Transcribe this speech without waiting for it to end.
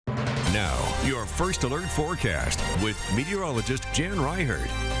Your first alert forecast with meteorologist Jan Ryherd.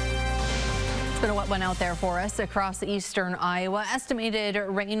 It's been a wet one out there for us across eastern Iowa. Estimated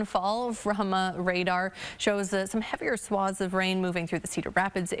rainfall from radar shows some heavier swaths of rain moving through the Cedar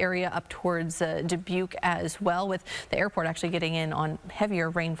Rapids area up towards Dubuque as well, with the airport actually getting in on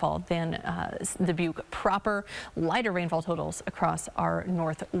heavier rainfall than Dubuque proper. Lighter rainfall totals across our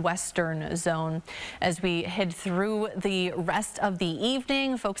northwestern zone. As we head through the rest of the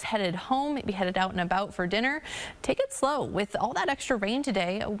evening, folks headed home, maybe headed out and about for dinner. Take it slow. With all that extra rain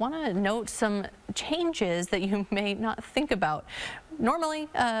today, I want to note some changes that you may not think about. Normally,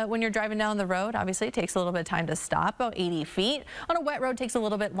 when you're driving down the road, obviously it takes a little bit of time to stop, about 80 feet. On a wet road, it takes a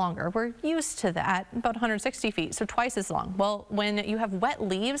little bit longer. We're used to that, about 160 feet, so twice as long. Well, when you have wet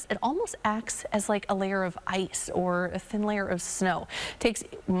leaves, it almost acts as like a layer of ice or a thin layer of snow. It takes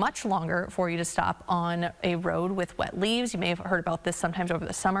much longer for you to stop on a road with wet leaves. You may have heard about this sometimes over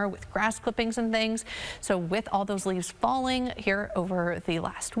the summer with grass clippings and things. So with all those leaves falling here over the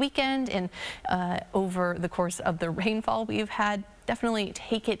last weekend and over the course of the rainfall we've had, definitely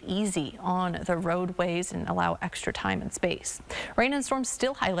take it easy on the roadways and allow extra time and space. Rain and storms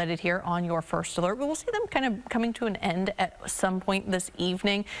still highlighted here on your first alert. We'll see them kind of coming to an end at some point this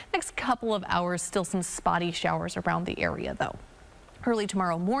evening. Next couple of hours, still some spotty showers around the area though. Early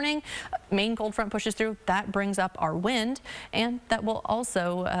tomorrow morning, main cold front pushes through. That brings up our wind, and that will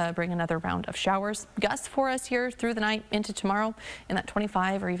also bring another round of showers. Gusts for us here through the night into tomorrow in that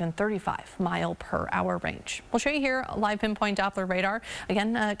 25 or even 35 mile per hour range. We'll show you here a live pinpoint Doppler radar.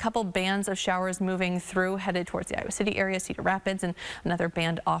 Again, a couple bands of showers moving through, headed towards the Iowa City area, Cedar Rapids, and another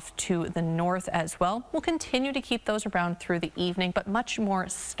band off to the north as well. We'll continue to keep those around through the evening, but much more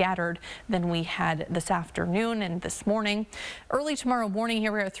scattered than we had this afternoon and this morning. Early tomorrow morning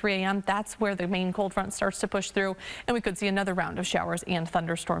here at 3 a.m. that's where the main cold front starts to push through, and we could see another round of showers and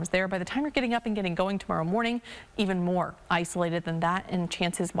thunderstorms there. By the time you're getting up and getting going tomorrow morning, even more isolated than that, and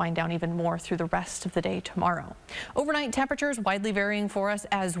chances wind down even more through the rest of the day tomorrow. Overnight temperatures widely varying for us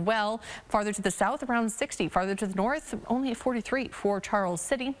as well. Farther to the south, around 60. Farther to the north, only 43 for Charles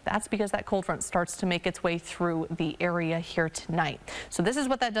City. That's because that cold front starts to make its way through the area here tonight. So this is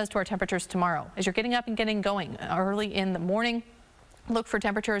what that does to our temperatures tomorrow. As you're getting up and getting going early in the morning, look for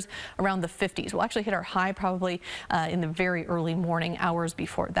temperatures around the 50s. We'll actually hit our high probably in the very early morning hours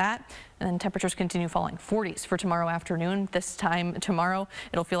before that. And then temperatures continue falling. 40s for tomorrow afternoon. This time tomorrow,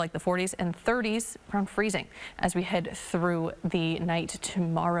 it'll feel like the 40s and 30s around freezing as we head through the night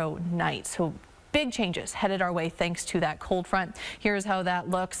tomorrow night. So big changes headed our way thanks to that cold front. Here's how that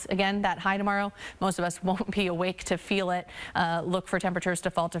looks. Again, that high tomorrow, most of us won't be awake to feel it. Look for temperatures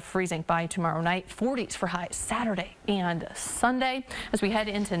to fall to freezing by tomorrow night. 40s for highs Saturday and Sunday. As we head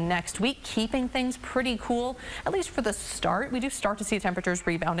into next week, keeping things pretty cool, at least for the start. We do start to see temperatures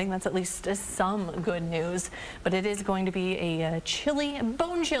rebounding. That's at least some good news. But it is going to be a chilly,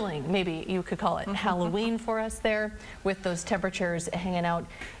 bone-chilling, maybe you could call it, Halloween for us there, with those temperatures hanging out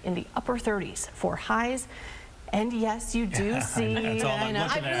in the upper 30s. For highs. And yes, you do see, I know,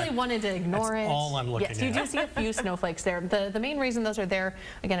 I really wanted to ignore it. That's all I'm looking at. Yes, you do see a few snowflakes there. The main reason those are there,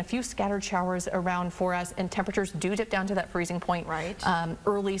 again, a few scattered showers around for us, and temperatures do dip down to that freezing point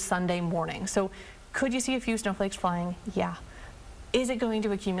early Sunday morning. So could you see a few snowflakes flying? Yeah. Is it going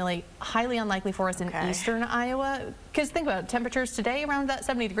to accumulate? Highly unlikely for us in eastern Iowa. Because think about it, temperatures today around that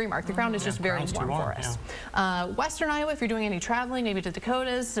 70-degree mark. The ground is just very warm for us. Western Iowa, if you're doing any traveling, maybe to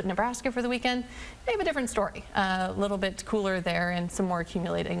Dakotas, Nebraska for the weekend, they have a different story. A little bit cooler there, and some more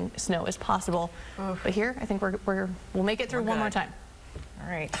accumulating snow is possible. But here, I think we'll make it through one more time. All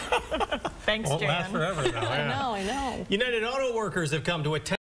right. Thanks, Jan. Won't last forever, though. I know. United Auto Workers have come to a